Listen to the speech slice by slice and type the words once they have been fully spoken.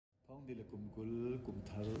นี่แหละกลุ่มกุลกลุ่ม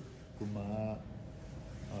ทาร์กลุ่มมา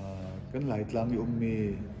กันหลายตลางอยู่มี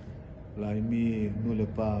หลายมีนู่นเลย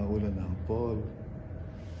ป่าอุลนาปอล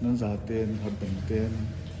นั่นจะเต้นหัดเป็นเต้น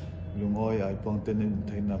ลุงอ้อยไอปองเต้นในไ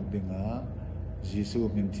ทยนักดิ่งยิสู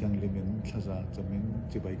มินเทียงลิมินท่าจะจะมิน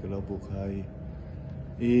จีบไปกับเราบุกไฮ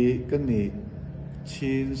อีกันนี่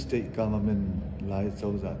ชีนสเตทการ์เมนหลายเจ้า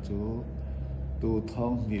จะจูตูท้อ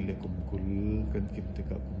งนี่แหละกลุ่มกุลกันกินติ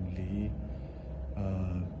กับกลุ่มลี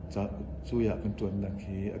จะสู้อยากเป็นตัวนัก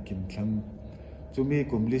ขีอากิมทั้งจูมี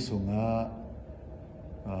กลุ่มลิสุงะ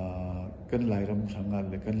กันหลายรำสังะ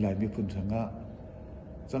เลยกันหลายมีพุนสังะ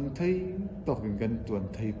จังไทยตอกกันตัว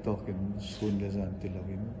ไทยตอกกันส่วนเลจันติลา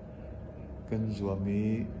วินกันจัวมี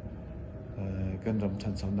กันรำชั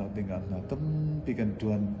นสาวนักดิ่งอันนั้นตั้มปีกันตั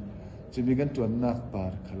วจะมีกันตัวนักปา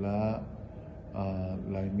ร์คลา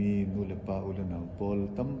หลายมีนูเลปาอุลนาบอล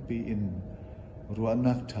ตั้มปีอินรัว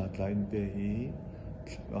นักชาติลายเปฮี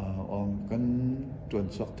องกันจวน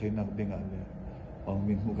สอกเทนักดิ่งอะไรอง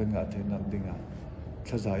มินหูกันงาเทนักดิ่ง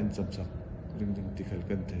ถ้าใจอินจำสักเรื่องที่เขา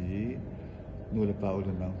กันเทยนูเลปาอุล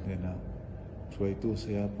นาเนี่ยนะช่วยตู้เ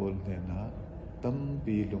สียบอลเนี่ยนะตั้ม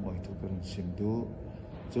ปีลงอ้อยทุกคนสิมดู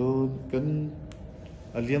จนกัน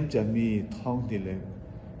เลี้ยมจะมีท้องนี่เลย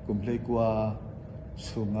กลุ่มเลยกว่า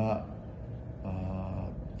สุงะ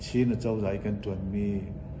ชีนเจ้าใจกันจวนมี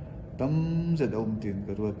ตั้มจะดมตินก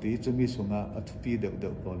ระรัวตีจะมีสุงะอัฐปีเด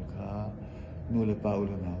าบอลค่ะนูเลปาอุ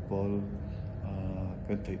ลนาบอล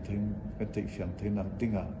กันติดทิ้งกันติดเสียงทิ้งนักติ้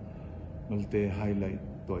งมันเตะไฮไลท์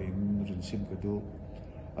ตัวเองรุนซิมกระดู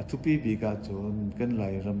อัฐปีบีกาจนกันไหล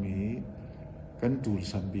รมีกันดูล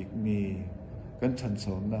สัมบิกมีกันชันส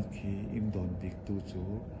อนนักขีอิมดอนบิกตูจู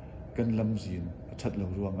กันลำจินชัดเหล่า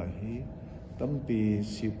รวงไอฮีตั้มปี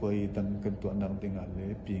สิบปีตั้งกันตัวนักติ้งอะไร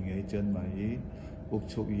ปีไงเจนไหมอุก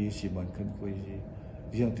ชกยีสิมันกันคุย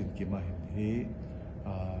ยังถึงกี่มาเห็นฮี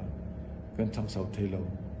กันทำเสาเทล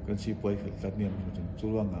กันสิบปีขัดตัดเนี่ยมันถึงจุ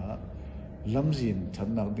ลวังลำจินฉัน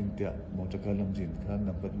นักติ้งเตะมอจักรลำจินกัน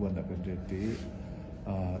นับปัจจุบันนักกันเรตี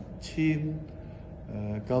ชีน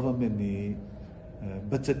government นี้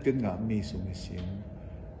บัตรกันงามีสูงเสียง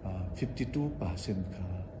52%ค่ะ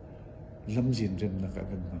ลำจินเริ่มนัก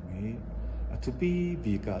กันบางทีทุกปี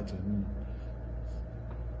บีกาจน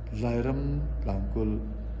หลายรำหลังกุล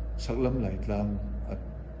สักลำหลายหลัง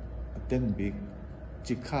เต็มบีก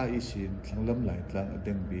จิค่าอีสินสักลำหลายหลังเ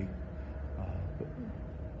ต็มบีก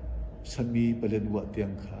สามีประเด็นวัดเตีย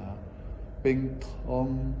งขาเป็นทอง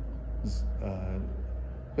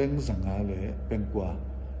เป็นสังหารเลยเป็นกว่า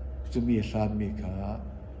จะมีสามีขา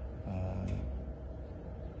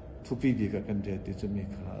ทุกปีดีกับกันเดียดจะมี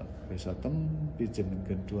ขาไปสาตั้มปีจะมัน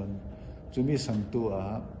กันจวนจะมีสังตัว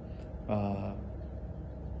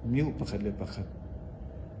มิวประคัดเลยประคัด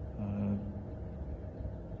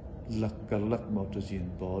หลักกับหลักมอเตอร์จีน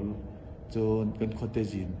บอลจนกันคอเต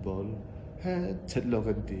จีนบอลแค่เช็ดเรา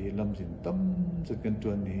กันตีลำจินตั้มจะกันจ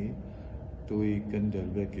วนนี้ตัวกันเดิน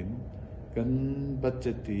ไปกินกันบัจจ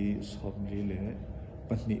ติสอบลีเล่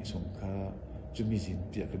ปัญญสงฆ์จะมีสิน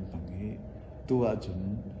เปียกันปังนี้ตัวจุน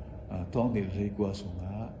ท้องนี่เลยกว่าสง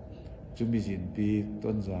ฆ์จะมีสินปีต้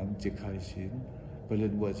นจานจิกไข่สินไปเล่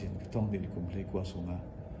นวัวสินท้องนี่กุมเลยกว่าสงฆ์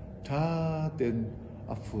ถ้าเต็น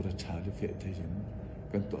อัฟฟูรชาลิเฟตหิน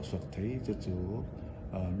กันตัวสวดไทยจะจู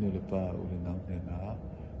นูเลปาอุลนังเนี่ยนะ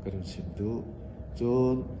กระดุนสินดูจ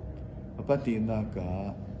นปฏินากา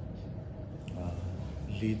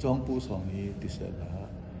ลีจองผู้สองนี้ติดเสละ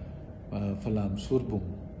ฝรั่งสูดบุ้ง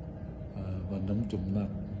วันน้ำจุ่มนัก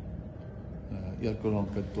อยากลอง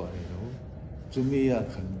กันตัวเองจุ่มมี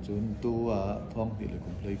ขันจุนตัวท้องที่เลยค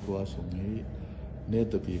งเลยกว่าสงนี้เน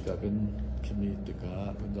ตปีกกันขีมีติกา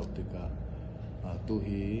กันดอกติกาตัว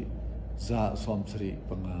ฮีจะสอมสริ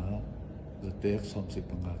ปังหาจะเตะสอมสริ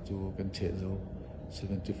ปังหาจูกันเฉดโจ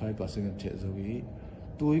75%กันเฉดโจวี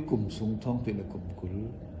ตัวกลุ่มสูงท้องที่เลยกลุ่มกุล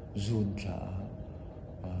จูนชา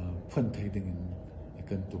พันไทยดึง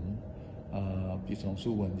กันตุ้มปีสอง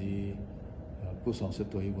สู้วันยีผู้สองเส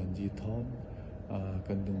ตัววันยีทอน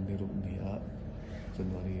กันดึงในรูปนี้จน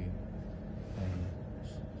วันนี้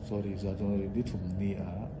sorry จนวันนี้ดิถุมนี้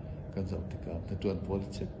กันจะติกาแต่จวนพอล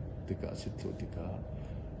เช็ดติกาสิทธิ์ติกา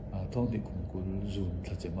ท้องที่คุมกุลจูน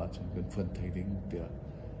ถ้าจะมาจนกันพันไทยดึงเดีย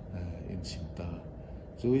อินสินตา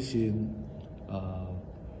ช่วยสิน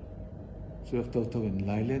ช่วยตัวเป็น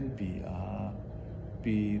ลายเล่น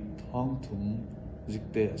ปีท้องถุงจิก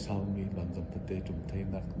เตะสาวมีหลังจำพัดเตะจุ่มไทย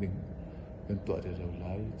นักดิ่งเป็นตัวเดียวไ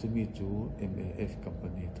ล่จะมีจู MAF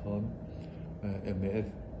company ทอนMAF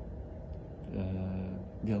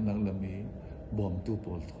ยังนักละมีบอมตู้ป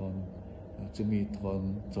อลทอนจะมีทอน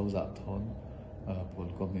เจ้าจ่าทอนปอล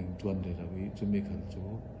ก็มีจวนเดียววิจะมีขันจู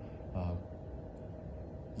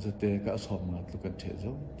zate ka som ngat lu kan the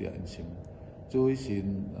zo tia in sim choi sin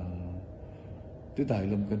ti dai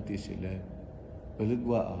lam kan ti si le pelit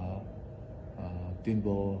wa tin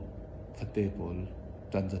bo phate pol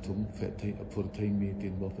tan za thum fe thei phur thei mi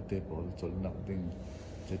tin bo phate pol chol nak ding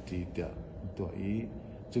zati tia to I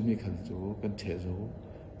chumi khal chu kan the zo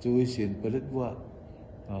choi sin pelit wa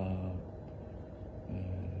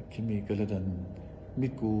kimi kaladan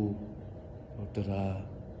miku tara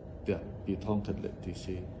tia pi thong that le ti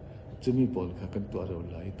si chumi pol kha kan to ro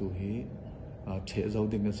lai tu hi the zo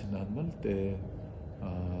ding a sanan mal te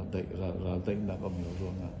dai ra dai na am lo ro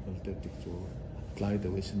nga mal te tik chu tlai de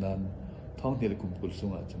we sanan thong ne le kum kul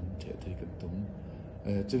sunga chum the thei kan tum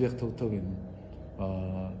chu vek tho tho in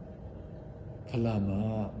phalama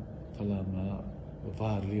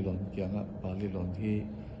var li lon kyanga pa li lon hi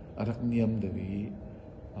arak niam de wi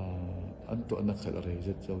an to na khal re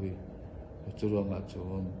je chawi churonga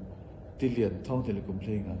chon tilian thong te le kum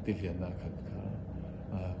hlenga tilian na khan kha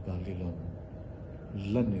pa li lon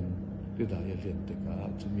lanin ti da ya lian te ka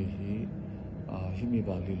chumi hi himi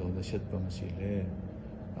ba li lon na shet pang si le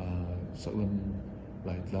saklam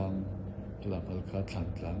lai tlang la pal kha thlan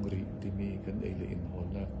tlang ri ti mi kan ei le in hol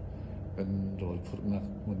na kan rol phur nak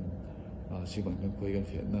mun siban kan koi kan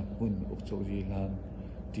fe nak mun ok chok ri lan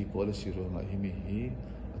ti policy ro nga himi hi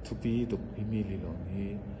thupi tu himi li lon hi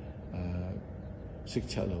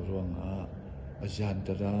शिक्षा लो रोंगा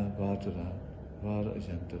अजांतरा वार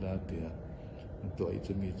अजांतरा दिया तो आई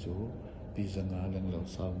चुमी चु पिजंगा लंग लो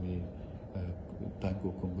सामी तांगु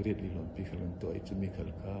कंक्रीट लिलोन पिखलन तो आई चुमी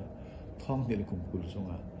खलका थोंग ने कुमकुल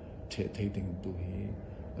सोंगा थे थे तिंग तु ही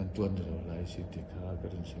अंतुन रो लाई सि तिखा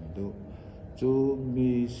करन सिंदु चु मी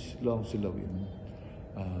लोंग सिलविन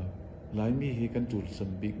लाई मी ही kan tul sam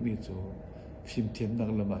big mi chu phim them nak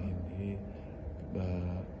lama hin hi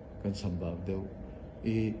kan sambal deu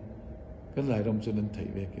kan lai ram chu nan thei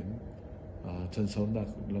vekin chan sau nak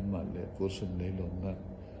lama le kursun nei lon nak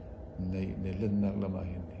nei len nak lama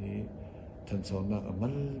hin hi chan sau nak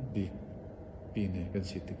amal big pi ne kan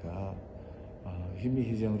sitika himi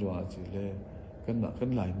hi jang ro a chi le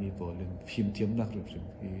kan lai mi bolin phim thiam nak ru sim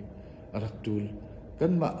hi arak tul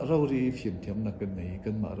kan ma ri phim thiam nak kan nei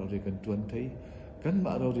kan ma ri kan tuan thei kan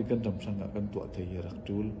ma ri kan ram sang kan tu thei arak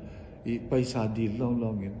tul paisa di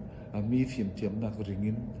long in mi phim thiam nak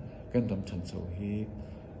ringin kan ram chan so hi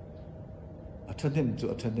athanem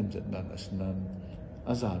zat nan asnan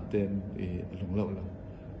aza ten lung lo lo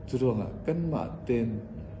churonga kan ma ten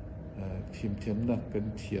phim thiam nak kan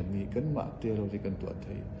thiam ni kan ma te ro ri kan tu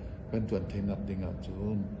thei kan tuan thei nak dinga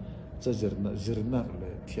chun cha zirna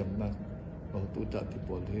le thiam nak au tu ta ti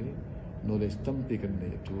pol he knowledge tam pi kan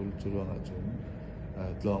nei tul churonga chun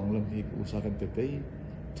tlong lam hi usa kan pe pe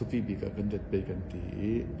thupi bi ka kan det pe kan ti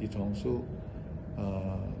I thong su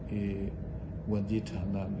wan ji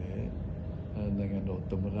thana le nanga no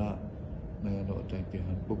tamra nanga no tai pi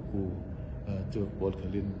han puku chu pol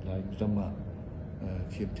khalin lai rama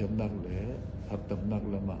phim them nak le hat tam nak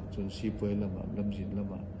lama chun si poi lama lam jin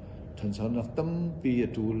lama than sa nak tam pi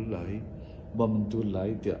atul lai bom tul lai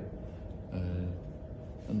tia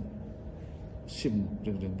sim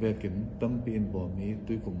reng vekin tam pi in bo mi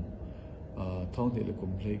tui kum thong ne le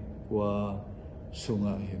kum hlei kwa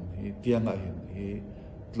sunga hin hi tianga hin hi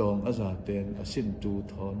tlong aza ten asin tu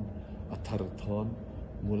thon athar thon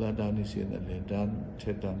mula dani sin le dan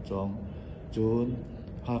the dan chong chun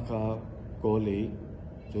ha ka ko le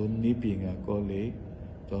chun ni pinga ko le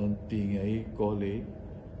chun pingai ko le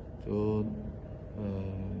chun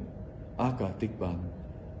aka tik ban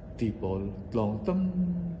ti pol tlong tam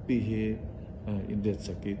pi hi indet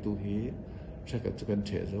saki tu hi reka chu kan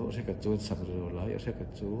the zo reka chu sak ro lai reka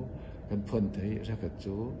chu kan phon thei reka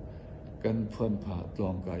chu kan phon pha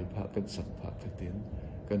tlong kai pha kan sak pha khatin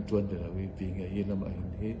kan tuan de wi pi nge hi lam a hin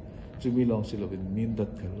hi chumi long silovin min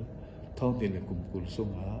dat khal thong te le kum kul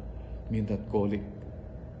sung ha min dat kolik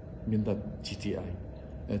min dat gti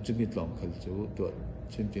chumi tlong khal chu to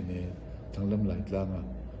chin ti ne thanglam lai tlanga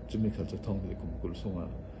chumi khal chu thong te kum kul sung ha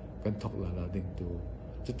kan thok la ding tu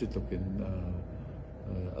chuti tokin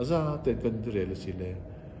aza te kan re le si le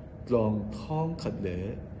tlong thong khat le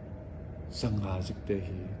sanga jik te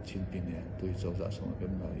hi chin pi ne tui zo za song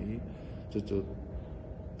kan mai chu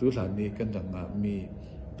tu lan ni kan dang nga mi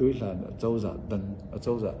tui lan zo za dan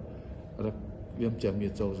zo za rak yam cham mi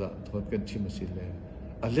zo za thon kan chim si le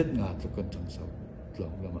a let nga tu kan thang so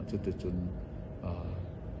tlong lama chu te chun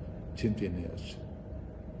chin pi ne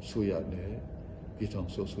su ya le pi thong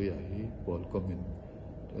so su ya hi bol komin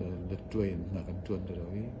le train na kan tuan de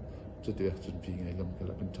roi chu te chun pi ngai lam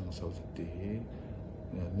kala kan thang so ti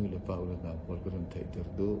nu le pa ula na pol kan thai ter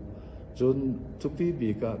do chun thupi bi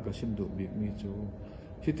ka sim du bi mi chu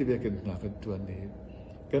ฮิตเบียกันหนักกันตัวนี้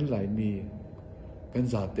กันหลายมีกัน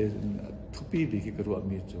จัดเต็มทุกปีบีกิกรัว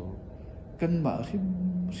มีโจกันมาริ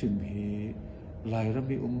มฮีหลายรำ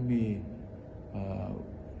มีมี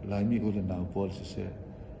หลายมีอุลนาวพอลเส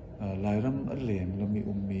หลายรำอันเลงรำมี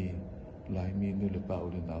มีหลายมีนุลปาอุ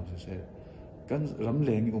ลนาวเสกันรำเล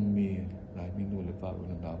งมีหลายมีนุลปาอุ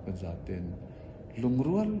ลนาวกันจัดเต็มลุง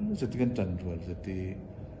รัวจะติกันจันรัวจะติ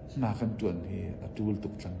มากันตัวนี้อจูลตุ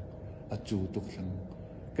กสังอจูตุกสัง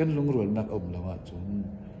กันลุงรัวนักอมละว่าจน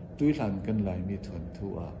ตุยหลันกันหลายมีถวนทั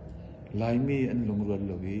วหลายมีอันลุงรัวเ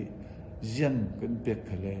ลยยังกันเปียก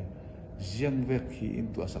ขะเลยังเวกฮีอิน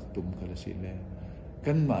ตัวสักตุ่มขะเลสิเล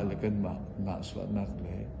กันมาเลยกันมาหน้าสวนักเล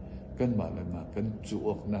ยกันมาเลยมากันจูอ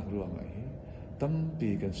กนักรัวไงตั้มปี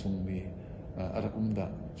กันทรงมีอะไรดา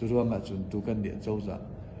จุรัวมาจุนตุกันเนี่ยเจ้าจะ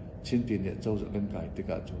ชิ้นปีเนี่ยเจ้าจะกันไก่ติ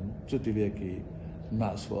กาจุนจุดที่เวกีหน้า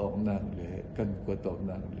สวอกนักเลยกันกวดตอก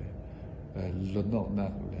นักเลยล้นออกนั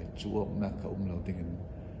กเลยจูอกนักเขาเราติงิน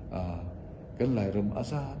กันหลายรำอา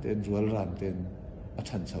ซาเต็นรัวรันเต็นอา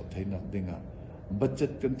ชันเสาไทยนักดิ่งบัดจั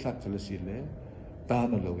ดกันทักทะเลสิเลตาโ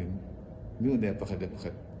นลวินมิวเนี่ยประ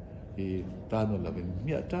คัดอีตาโนลวิน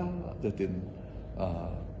มีอาจารย์จะติน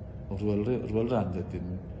รัวรันจะติน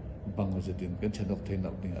บังจะตินกันชันนกไทยนั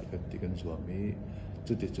กดิ่งกันที่กันสวามี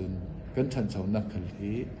จุดที่จุนกันชันเสานักขัน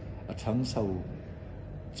ทีอาชังเสา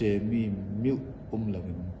เจมีมิวล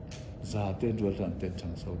วินซาเต็นรัวรันเต็นชั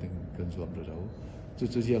งเสาดิ่งกันสวามเราจุด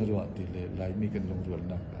ยังรัวดีเลยหลายมีกันลงรัว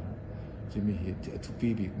นักจะมีเหตุทุกปี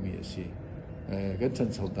บีมีสิกันฉัน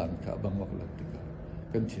สาวดันค่ะบางวักหลักติกา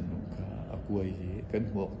กันถิ่นนุ่งค่ะอากวยกัน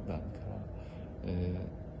หมวกดันค่ะ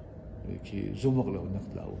คือจุ่มวักเหล่านัก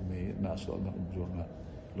เหล่าไม่น่าสวนักรวงอ่ะ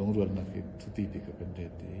ลงรวนนักทุกปีบีกันเด็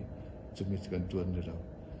ดดีจะมีกันจวนเรา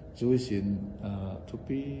ช่วยสินทุก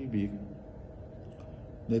ปีบี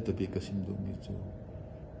ในตัวบีกสิมดูมีจู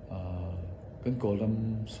กันกอลัม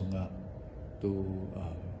สุงะตัว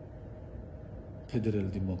Federal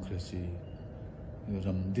Democracy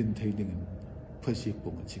ram din thei ding phasi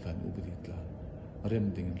pung chikan ubuditla rem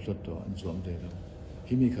ding lotto anzom de ram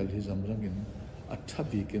himi khal hi zamrang in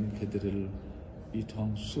athabi ken federal I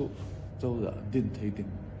thong su chawda din thei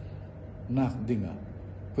ding nak dinga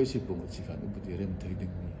phasi pung chikan ubudi rem thei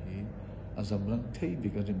ding hi azamrang thei bi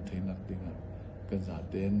ka rem thei nak dinga kan za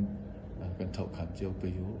den kan thau khan cheu pe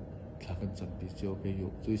yu thla kan cham bi cheu pe yu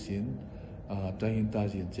tuisin ta hin ta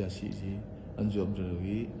jin cha si jiอันจวมเรื่อ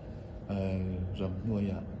งรำนัว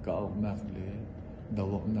ยกะออกนักเลยดา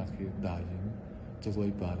วอกนักคือได้ยังจะไว้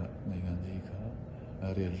ปาระในงานนี้ค่ะ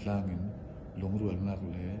เรียนล่างinลงรัวนัก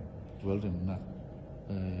เลยรัวเริ่มนัก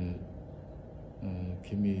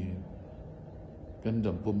ที่มีกันร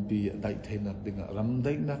ำปุ่มปีได้เทนักดึงรำไ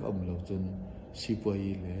ด้นักอมเราจนสิบวัน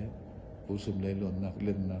เลยผู้สมเลยล้วนนักเ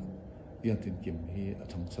ล่นนักยังถึงกิมฮี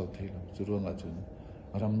ทั้งเสาเทเราจะร่วงอาจน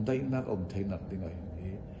รำได้นักอมเทนักดึงอะไร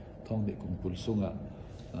นี้ท้องเด็กกุมปุลสุง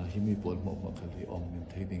ฮิมีปวดหมอกคลีอองเงิน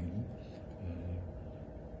ไทยดิ่ง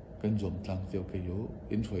กันจมตั้งเจ้าเกย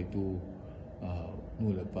อินช่วยดูนู่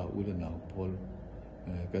นแหละป่าอุลนาวพอล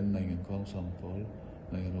กันในเงินของสองพอล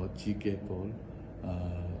ในเงินรถจีเกพอล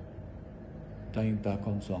ใจตาข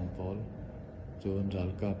องสองพอลจนรั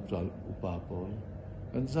ลกับรัลอุปาพอล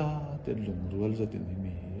กันซาเต็นหลุมรัวจะตินฮิ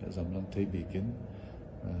มีสำลังไทยบีกิน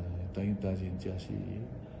ใจตาจินเจสี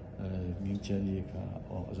มิงเจนีค่ะ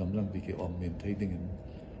สำลังปีเกออมเมนไทยดิ่ง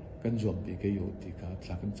กันจวมปีเกยุติค่ะทล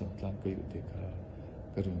ากันจังทลางเกยุติค่ะ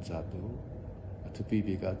กรุณาดูทุกปี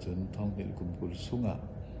ปีกาจนท้องเด็กกุมกุลสุงะ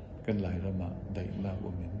กันหลายระมาได้นักอ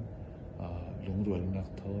มินหลงรวนนัก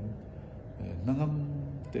ทอนนั่ง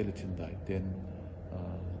เตลทินได้เต็น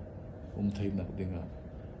ไทยนักดิ่ง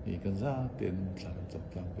อีกันซาเต็นทลากันจัง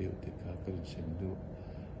ทลางเกยุติค่ะกรุณาดู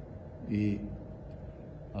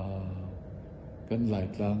กันหลาย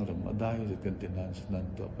ครั้งรำได้จะกันตินันสนัน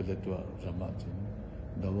ตัวเปลืตัวรำมาจน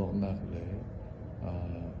ดาวกนักเลย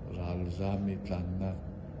รัลซามีพลันนัก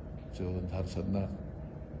จนทัศนัก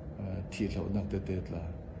ที่เรานักเตะละ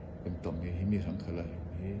เป็นตรงนี้มีสังขาร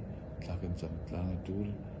นี้หลักกันจำกลางจูล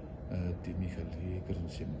ที่มีขลีกัน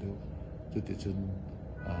สิมดูจุดที่จน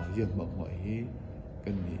ยังหมอกหมอยกั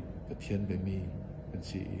นมีประเทียนไปมีกัน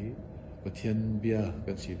สีประเทียนเบีย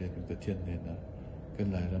กันสีเลยเป็นประเทียนเนี่ยนะกัน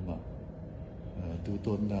หลายรำมาดู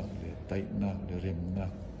ต้นนักเลยไตนักเลยเร็มนั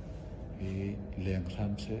กแรงคล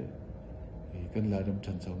ำเสกันหลายรำ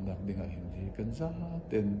ชันเสานักดิ่งเห็นที่กันซา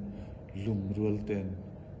เต็นลุงรัวเต็น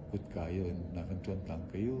กุดกายอยู่นักกันจวนต่าง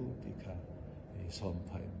กันอยู่ที่ข้าซ้อมไ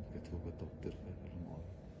พ่กระทูกระตกตึกไปลุงอ้อย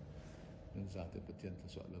กันซาเต็นประเทศท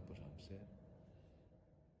ศวรรษประรามเส